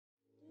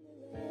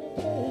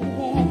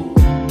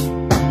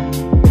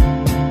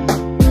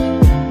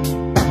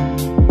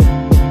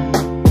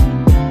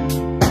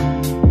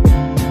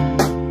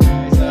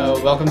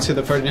welcome to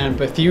the Ferdinand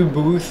Berthoud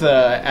booth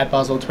at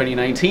Basel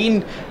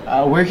 2019.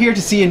 We're here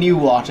to see a new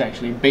watch,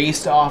 actually,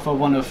 based off of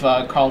one of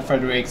Carl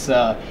Frederick's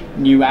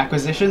new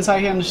acquisitions,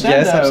 I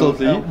understand. Yes,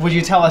 absolutely. Would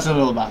you tell us a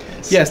little about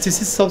this? Yes,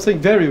 this is something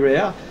very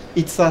rare.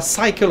 It's a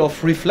cycle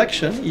of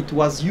reflection. It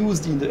was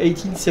used in the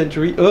 18th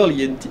century,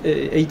 early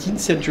 18th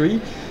century,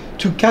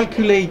 to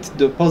calculate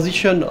the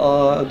position,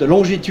 the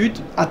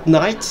longitude at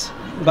night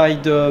by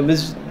the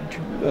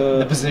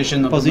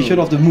position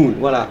of the moon.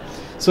 Voilà.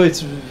 So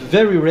it's a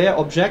very rare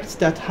object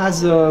that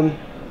has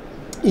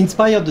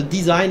inspired the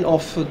design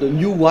of the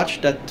new watch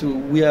that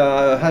we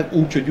have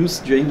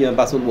introduced during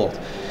Baselworld.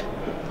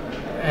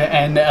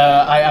 And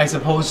I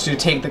suppose to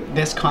take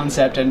this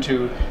concept and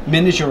to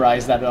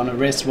miniaturize that on a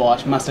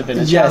wristwatch must have been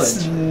a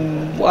challenge.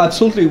 Yes,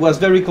 absolutely. It was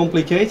very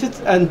complicated,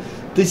 and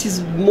this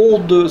is more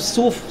the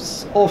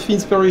source of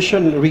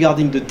inspiration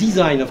regarding the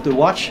design of the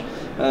watch.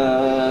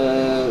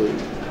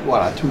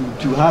 Voilà,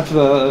 to have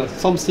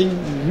something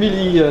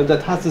really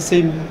that has the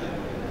same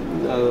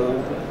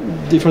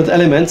different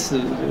elements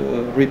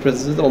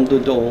represented on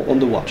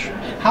the watch.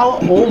 How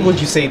old would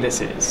you say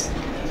this is?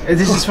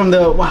 This is from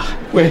the wow.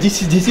 Well,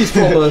 this is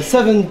from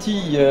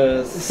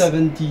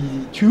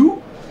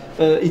 72.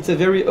 It's a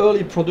very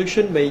early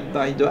production made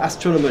by the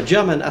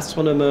German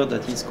astronomer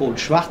that is called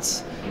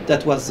Schwarz.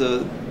 That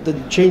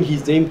changed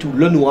his name to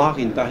Lenoir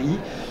in Paris.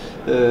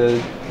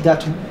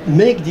 That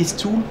make this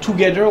tool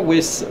together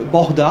with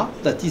Berthoud,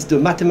 that is the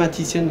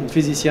mathematician and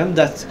physician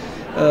that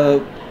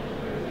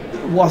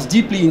was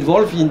deeply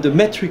involved in the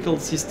metrical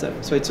system.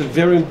 So it's a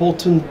very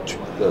important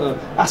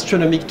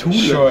astronomical tool.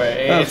 Sure,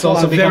 it's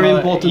also a very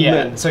important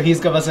man. So he's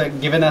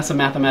given us a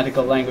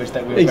mathematical language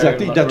that we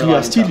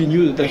still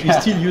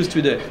use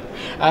today.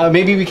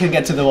 Maybe we can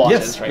get to the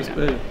watches yes,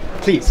 now.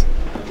 Please.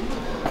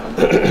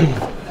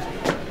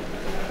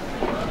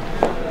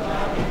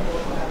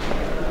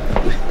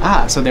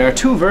 So there are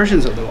two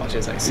versions of the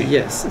watches, I see.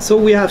 Yes, so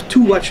we have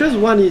two watches.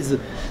 One is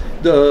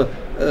the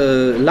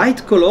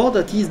light color,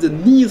 that is the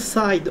near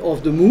side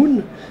of the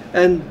moon,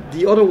 and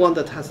the other one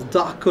that has a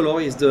dark color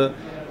is the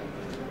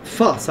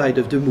far side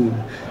of the moon.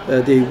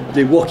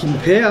 They work in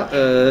pair.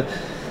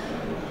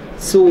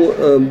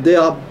 They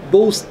are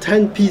both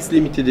 10-piece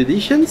limited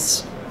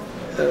editions,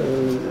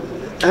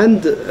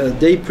 and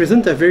they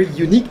present a very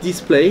unique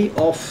display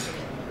of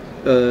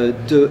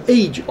the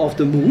age of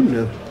the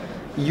moon,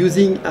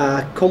 using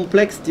a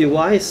complex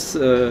device,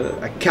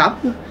 a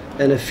cam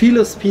and a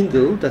feeler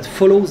spindle that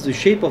follows the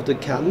shape of the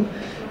cam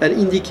and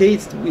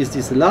indicates with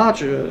this large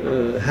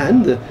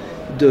hand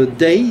the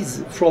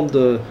days from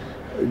the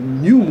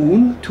new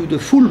moon to the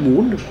full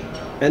moon,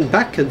 and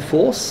back and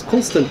forth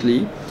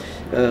constantly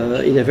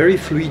in a very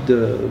fluid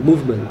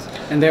movement.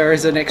 And there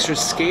is an extra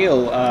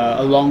scale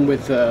along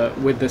with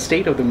the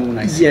state of the moon,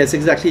 I see. Yes,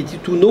 exactly.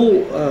 To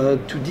know,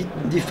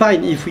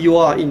 define if you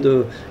are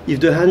if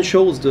the hand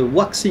shows the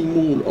waxing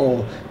moon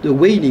or the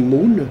waning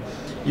moon,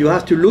 you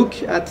have to look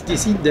at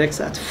this index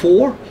at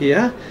 4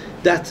 here,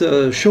 that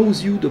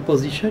shows you the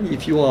position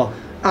if you are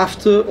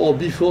after or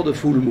before the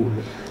full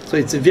moon. So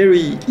it's a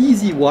very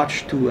easy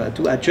watch to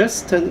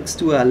adjust, thanks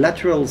to a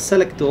lateral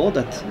selector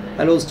that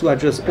allows to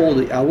adjust all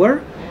the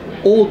hour,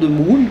 all the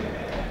moon,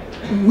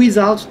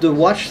 without the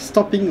watch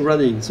stopping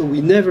running. So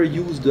we never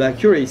use the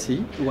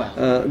accuracy,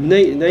 wow.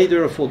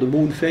 Neither for the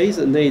moon phase,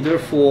 neither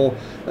for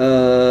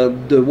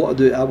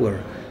the hour.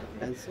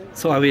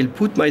 So I will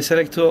put my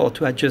selector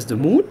to adjust the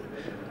moon,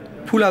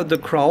 pull out the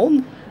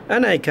crown,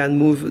 and I can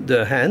move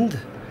the hand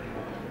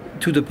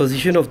to the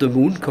position of the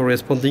moon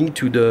corresponding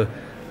to the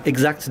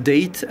exact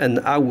date and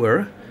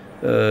hour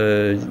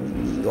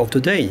of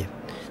the day.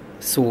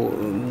 So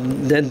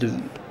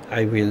then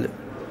I will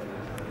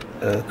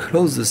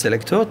close the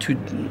selector to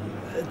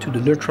the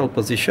neutral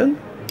position,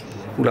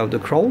 pull out the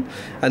crown,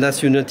 and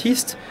as you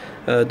noticed,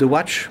 the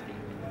watch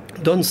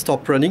don't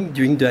stop running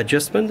during the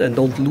adjustment and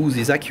don't lose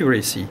its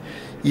accuracy.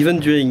 Even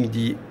during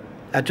the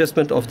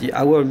adjustment of the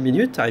hour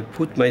minute, I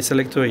put my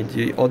selector in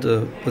the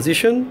other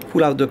position,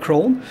 pull out the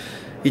crown.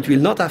 It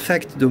will not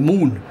affect the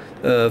moon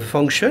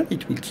function,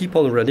 it will keep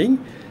on running,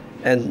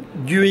 and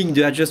during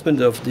the adjustment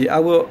of the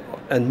hour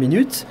and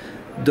minute,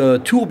 the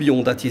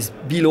tourbillon that is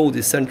below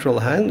the central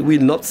hand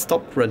will not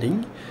stop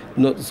running,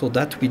 so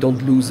that we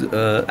don't lose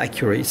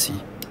accuracy.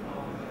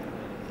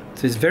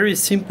 So it's a very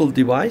simple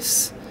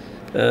device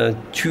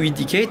to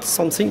indicate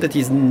something that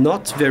is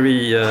not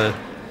very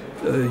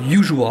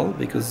usual,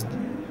 because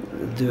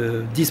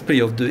the display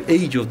of the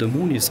age of the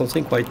moon is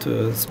something quite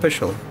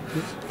special.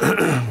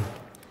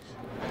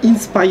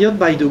 Inspired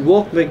by the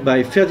work made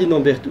by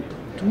Ferdinand Berthoud,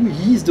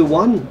 he is the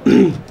one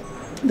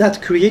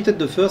that created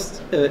the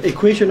first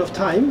equation of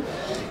time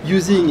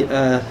using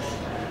a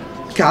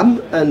cam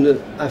and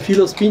a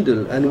feeler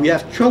spindle, and we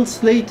have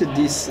translated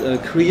this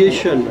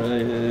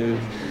creation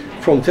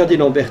from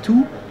Ferdinand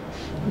Berthoud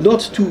not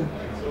to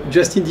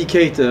just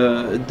indicate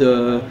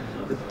the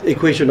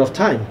equation of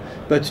time,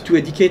 but to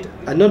indicate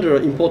another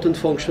important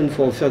function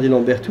for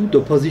Ferdinand Berthoud, the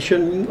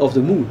positioning of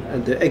the moon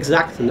and the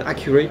exact and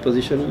accurate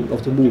positioning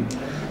of the moon.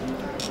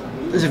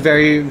 It's a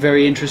very,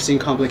 very interesting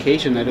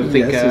complication. I don't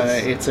think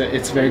Yes,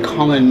 it's very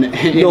common in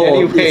any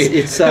No, way.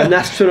 it's an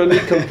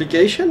astronomical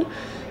complication,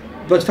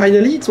 but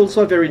finally it's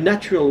also a very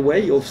natural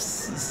way of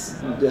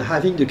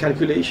having the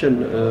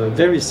calculation,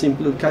 very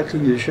simple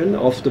calculation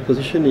of the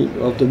positioning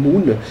of the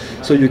moon.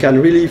 So you can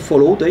really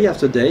follow day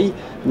after day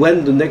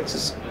when the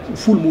next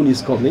full moon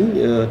is coming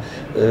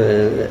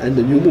and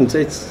the new moon. So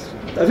it's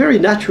a very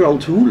natural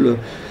tool.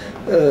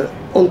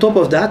 On top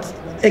of that,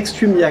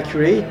 extremely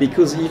accurate,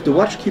 because if the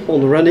watch keep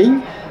on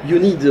running, you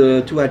need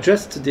to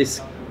adjust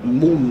this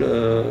moon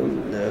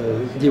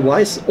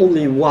device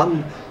only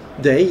one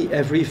day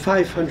every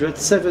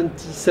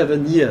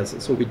 577 years.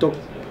 So we talk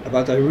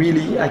about a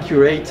really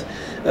accurate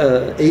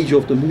age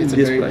of the moon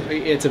display.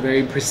 It's a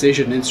very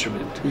precision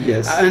instrument.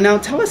 Yes. Now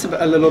tell us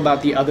a little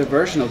about the other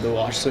version of the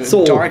watch.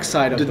 So dark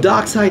side of the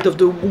dark side of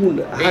the moon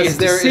has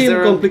the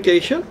same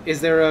complication.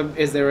 Is there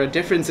a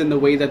difference in the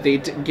way that they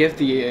give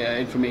the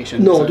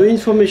information? No, the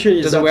information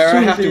is does the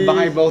wearer have to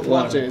buy both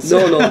watches?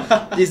 No,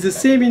 it's the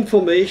same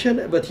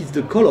information, but it's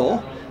the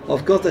color,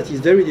 of course, that is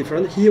very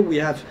different. Here we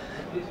have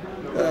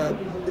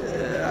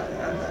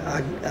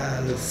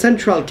a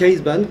central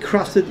caseband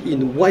crafted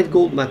in white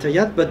gold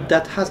material, but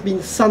that has been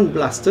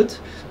sandblasted,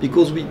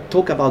 because we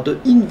talk about the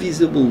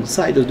invisible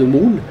side of the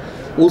moon.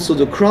 Also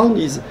the crown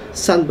is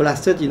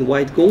sandblasted in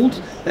white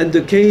gold, and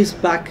the case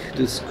back,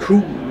 the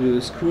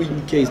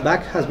screw-in case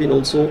back, has been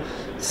also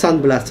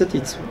sandblasted.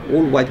 It's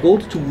all white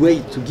gold to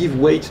give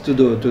weight to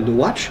the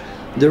watch.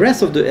 The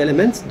rest of the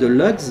elements, the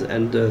lugs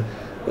and the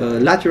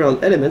lateral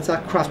elements,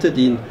 are crafted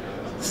in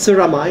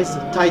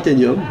ceramized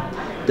titanium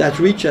that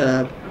reach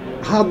a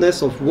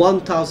hardness of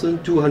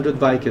 1,200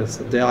 Vicars.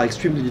 They are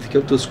extremely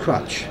difficult to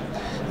scratch,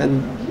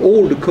 and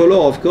all the color,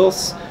 of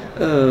course,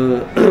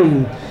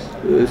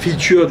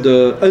 feature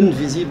the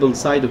invisible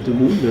side of the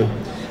moon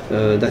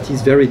that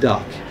is very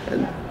dark.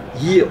 And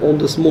here on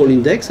the small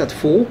index at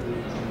 4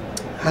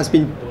 has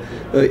been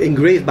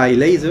engraved by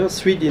laser,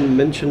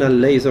 three-dimensional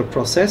laser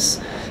process,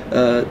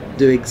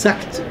 the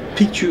exact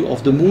picture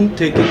of the moon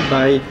taken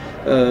by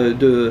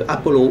the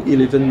Apollo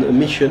 11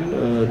 mission,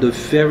 the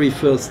very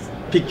first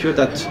picture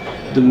that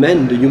the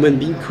human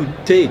being could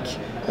take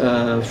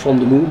from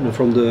the moon,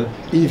 from the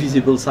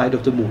invisible side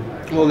of the moon.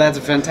 Well, that's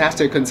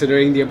fantastic,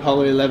 considering the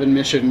Apollo 11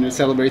 mission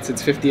celebrates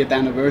its 50th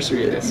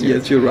anniversary this year.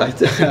 Yes, you're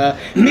right.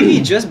 Maybe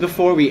just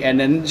before we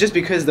end, and just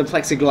because the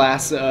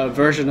plexiglass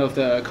version of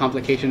the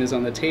complication is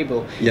on the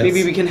table, yes,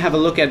 maybe we can have a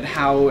look at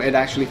how it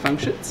actually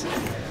functions.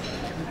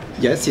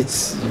 Yes,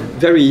 it's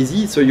very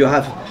easy. So you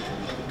have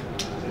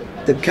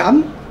the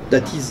cam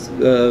that is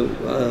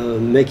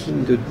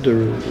making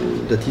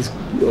that is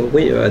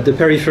at the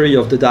periphery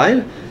of the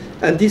dial,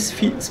 and this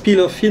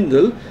spinner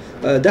spindle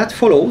that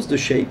follows the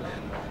shape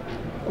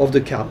of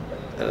the cam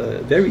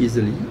very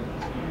easily.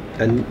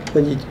 And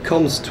when it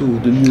comes to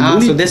the new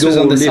moon, so this was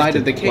on the side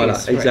of the case.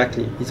 Voilà,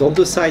 exactly. Right. It's on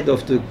the side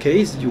of the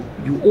case. You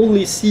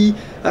only see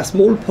a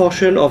small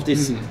portion of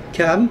this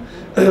cam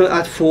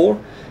at 4.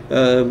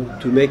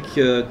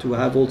 To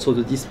have also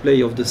the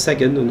display of the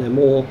second in a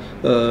more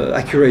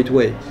accurate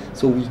way.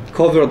 So we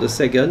cover the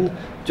second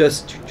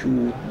just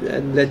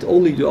and let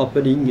only the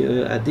opening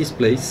at this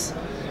place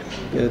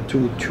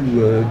to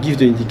give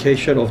the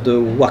indication of the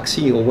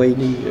waxing or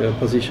waning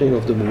positioning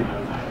of the moon.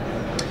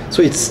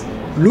 So it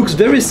looks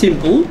very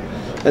simple,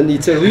 and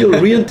it's a real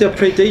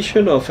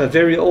reinterpretation of a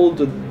very old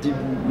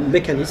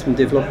mechanism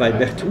developed by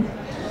Berthoud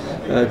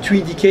to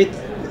indicate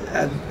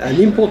an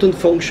important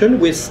function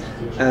with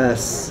a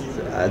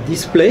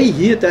display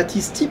here that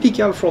is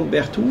typical from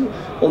Berthoud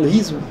on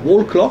his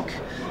wall clock.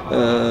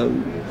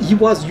 He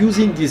was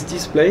using this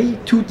display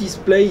to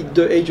display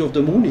the age of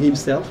the moon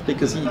himself,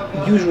 because he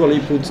usually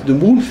puts the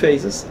moon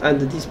phases and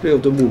the display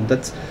of the moon.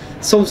 That's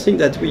something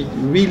that we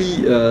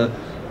really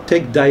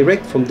take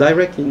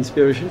direct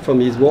inspiration from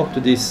his work to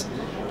this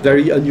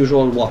very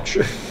unusual watch.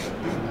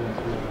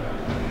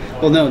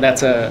 Well, no,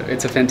 it's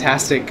a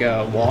fantastic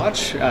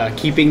watch,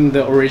 keeping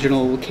the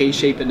original case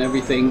shape and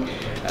everything.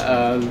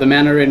 The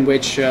manner in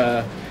which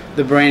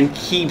the brand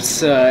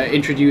keeps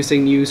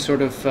introducing new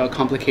sort of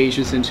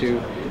complications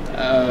into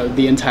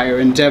the entire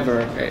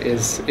endeavor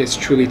is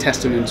truly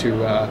testament to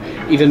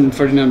even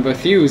Ferdinand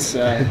Berthoud's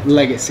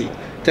legacy.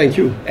 Thank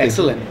you.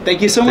 Excellent.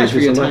 Thank you so much for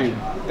your time.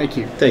 Thank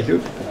you. Thank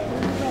you.